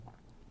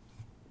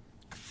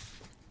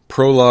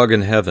Prologue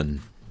in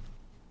Heaven.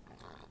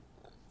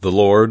 The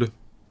Lord,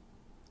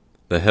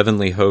 the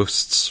heavenly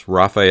hosts,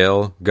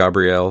 Raphael,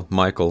 Gabriel,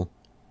 Michael,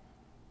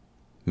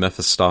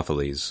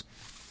 Mephistopheles.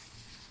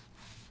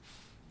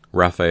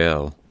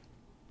 Raphael.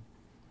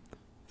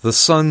 The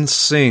sun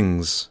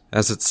sings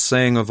as it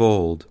sang of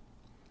old,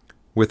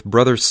 with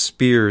brother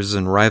spears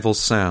and rival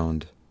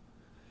sound,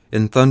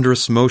 in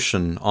thunderous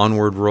motion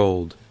onward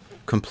rolled,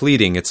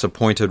 completing its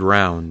appointed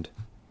round.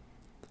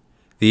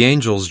 The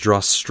angels draw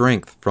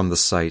strength from the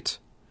sight,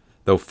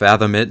 though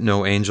fathom it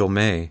no angel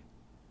may.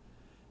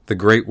 The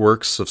great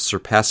works of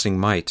surpassing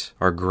might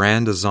are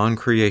grand as on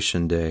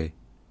creation day.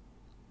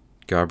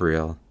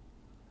 Gabriel.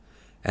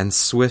 And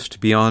swift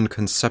beyond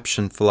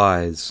conception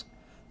flies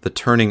the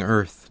turning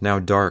earth, now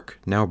dark,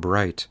 now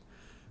bright,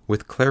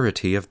 with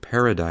clarity of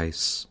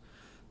paradise.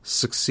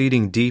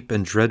 Succeeding deep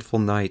and dreadful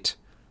night,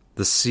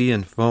 the sea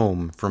in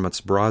foam from its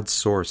broad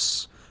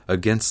source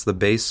against the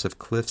base of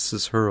cliffs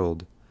is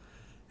hurled,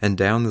 and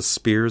down the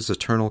spear's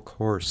eternal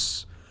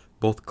course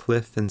both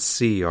cliff and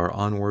sea are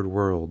onward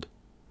whirled.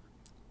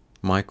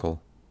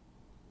 Michael.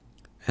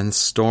 And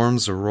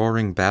storms a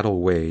roaring battle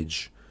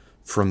wage,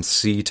 from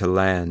sea to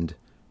land,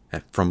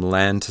 and from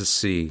land to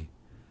sea,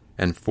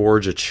 and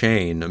forge a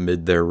chain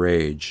amid their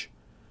rage,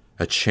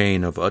 a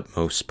chain of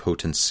utmost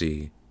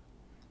potency.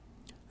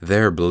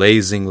 There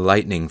blazing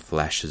lightning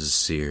flashes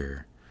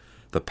sear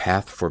the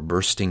path for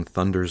bursting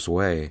thunder's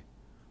way,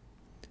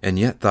 and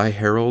yet thy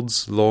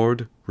heralds,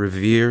 Lord,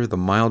 revere the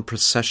mild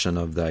procession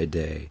of thy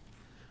day.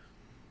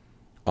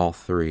 All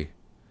three.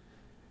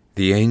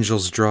 The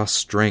angels draw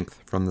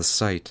strength from the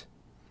sight,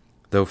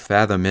 though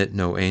fathom it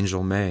no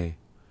angel may.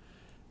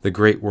 The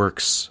great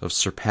works of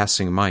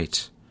surpassing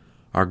might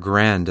are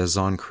grand as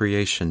on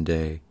creation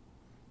day.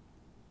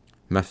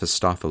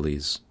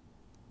 Mephistopheles.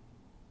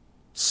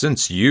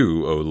 Since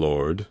you, O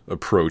Lord,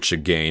 approach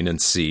again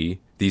and see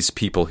these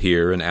people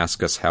here and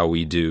ask us how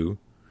we do,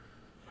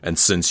 and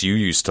since you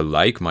used to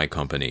like my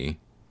company,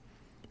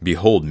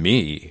 behold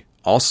me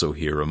also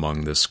here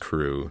among this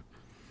crew.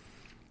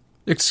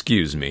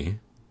 Excuse me,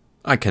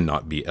 I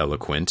cannot be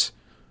eloquent,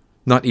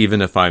 not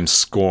even if I'm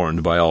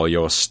scorned by all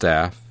your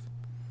staff.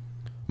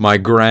 My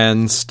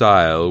grand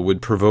style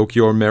would provoke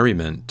your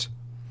merriment,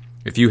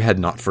 if you had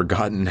not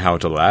forgotten how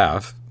to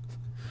laugh.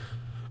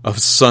 Of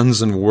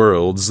suns and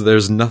worlds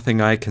there's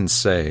nothing I can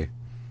say.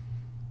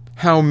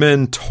 How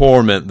men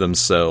torment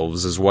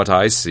themselves is what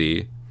I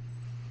see.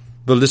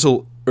 The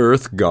little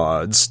earth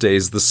god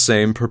stays the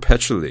same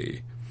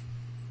perpetually,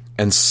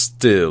 and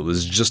still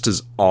is just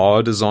as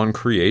odd as on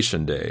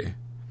creation day.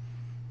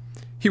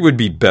 He would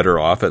be better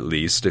off, at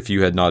least, if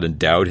you had not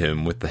endowed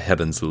him with the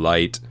heaven's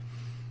light.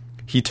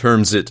 He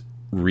terms it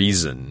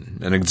reason,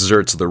 and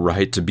exerts the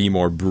right to be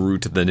more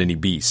brute than any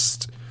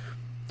beast.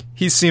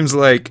 He seems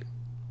like,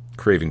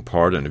 craving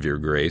pardon of your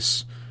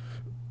grace,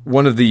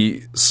 one of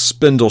the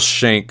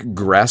spindle-shank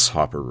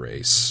grasshopper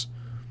race,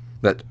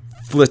 that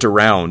flit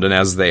around and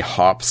as they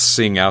hop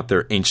sing out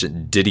their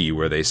ancient ditty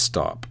where they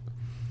stop.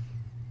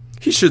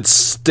 He should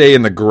stay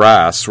in the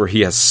grass where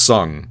he has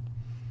sung.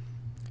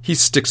 He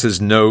sticks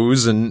his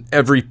nose in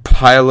every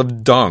pile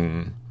of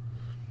dung.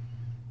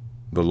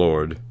 The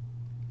Lord.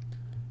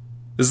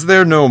 Is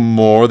there no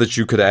more that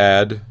you could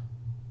add?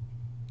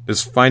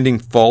 Is finding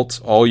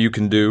fault all you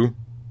can do?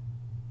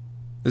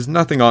 Is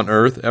nothing on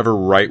earth ever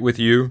right with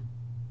you?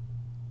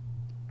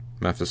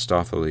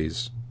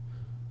 Mephistopheles.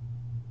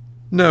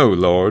 No,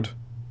 Lord.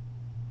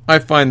 I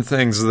find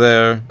things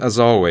there, as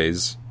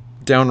always,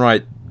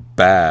 downright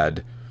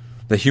bad.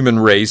 The human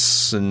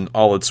race and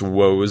all its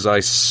woes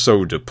I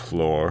so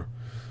deplore.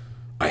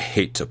 I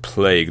hate to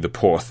plague the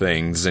poor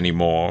things any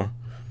more.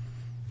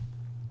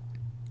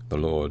 The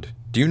Lord.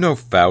 Do you know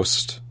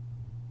Faust?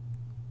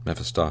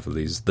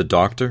 Mephistopheles. The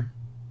doctor?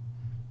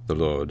 The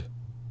Lord.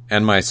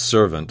 And my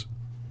servant.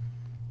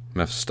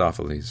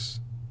 Mephistopheles.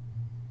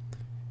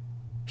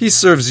 He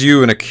serves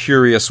you in a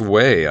curious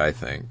way, I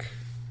think.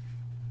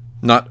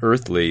 Not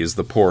earthly is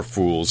the poor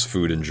fool's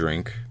food and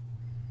drink.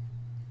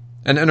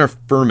 An inner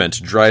ferment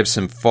drives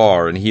him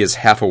far, and he is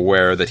half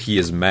aware that he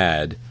is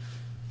mad.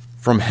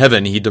 From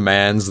heaven he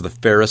demands the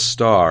fairest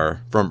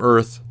star, from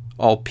earth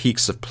all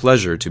peaks of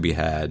pleasure to be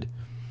had.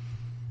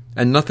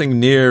 And nothing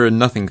near and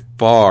nothing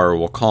far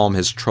will calm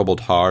his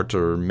troubled heart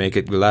or make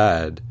it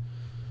glad.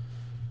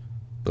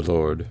 The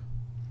Lord.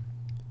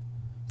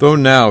 Though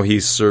now he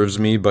serves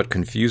me but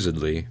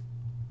confusedly,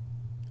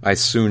 I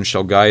soon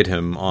shall guide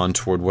him on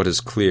toward what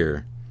is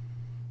clear.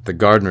 The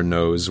gardener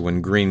knows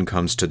when green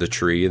comes to the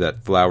tree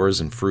that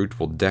flowers and fruit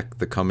will deck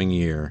the coming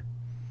year.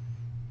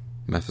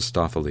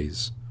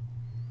 Mephistopheles.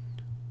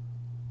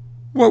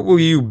 What will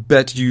you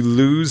bet you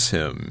lose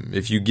him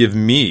if you give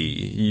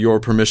me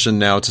your permission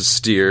now to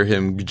steer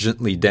him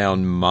gently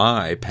down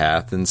my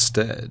path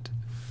instead?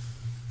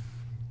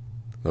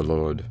 The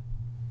Lord.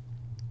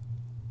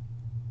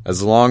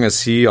 As long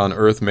as he on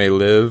earth may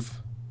live,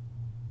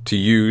 to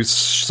you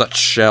such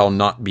shall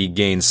not be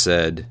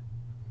gainsaid.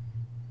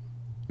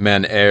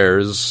 Man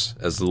errs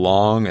as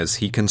long as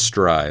he can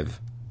strive.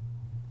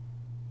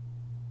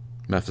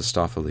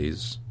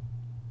 Mephistopheles.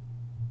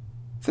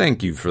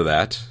 Thank you for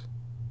that.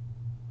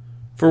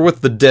 For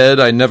with the dead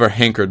I never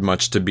hankered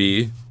much to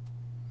be.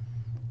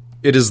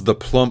 It is the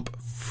plump,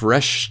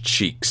 fresh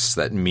cheeks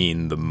that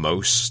mean the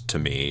most to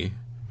me.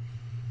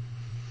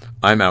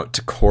 I'm out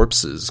to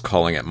corpses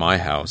calling at my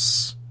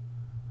house.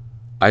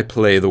 I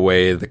play the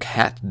way the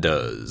cat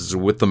does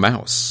with the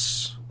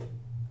mouse.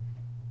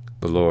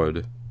 The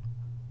Lord.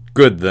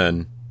 Good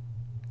then.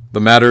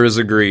 The matter is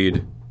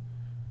agreed.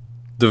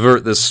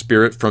 Divert this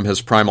spirit from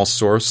his primal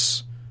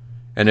source,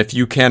 and if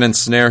you can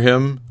ensnare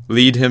him,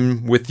 lead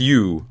him with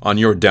you on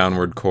your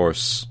downward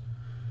course.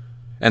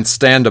 And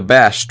stand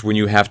abashed when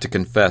you have to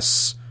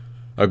confess.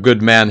 A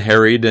good man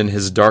harried in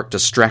his dark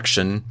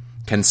distraction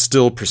can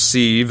still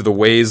perceive the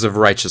ways of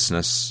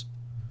righteousness.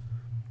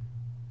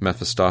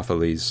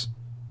 Mephistopheles.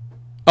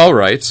 All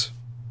right.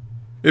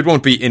 It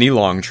won't be any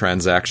long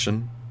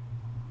transaction.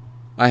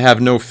 I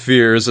have no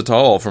fears at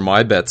all for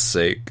my bet's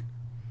sake.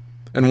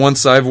 And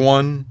once I've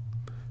won,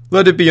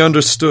 let it be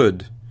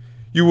understood,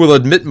 you will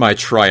admit my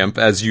triumph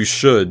as you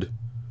should.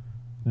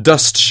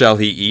 Dust shall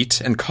he eat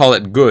and call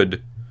it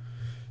good,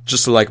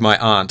 just like my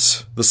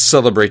aunt, the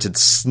celebrated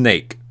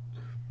snake.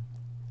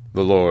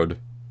 The Lord.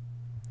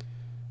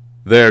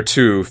 There,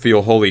 too,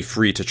 feel wholly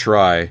free to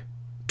try.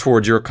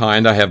 Toward your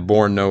kind I have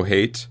borne no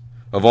hate.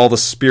 Of all the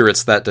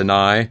spirits that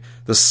deny,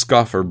 the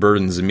scoffer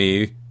burdens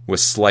me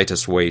with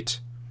slightest weight.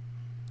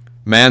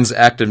 Man's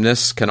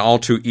activeness can all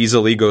too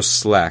easily go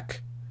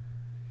slack.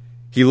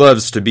 He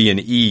loves to be in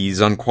ease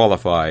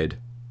unqualified.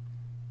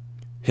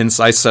 Hence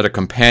I set a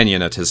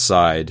companion at his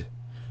side,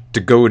 to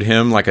goad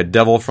him like a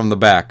devil from the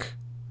back.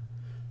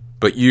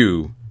 But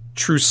you,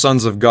 true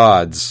sons of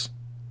gods,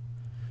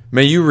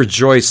 may you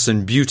rejoice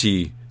in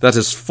beauty that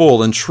is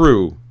full and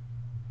true.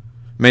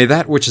 May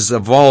that which is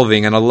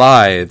evolving and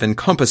alive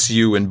encompass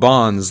you in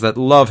bonds that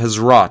love has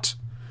wrought,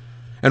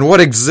 and what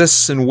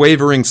exists in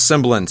wavering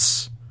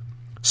semblance,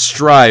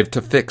 strive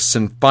to fix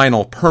in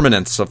final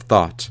permanence of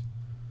thought.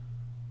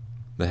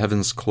 The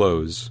heavens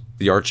close,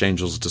 the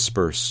archangels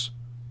disperse.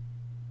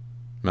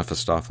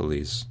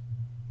 Mephistopheles.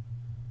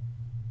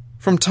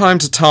 From time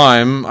to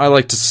time, I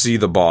like to see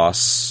the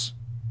boss,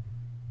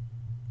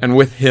 and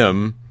with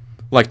him,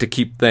 like to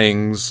keep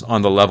things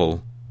on the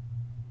level.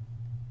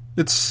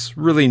 It's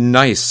really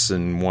nice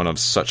in one of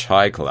such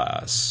high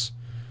class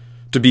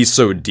to be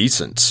so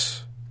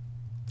decent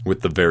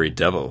with the very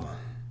devil.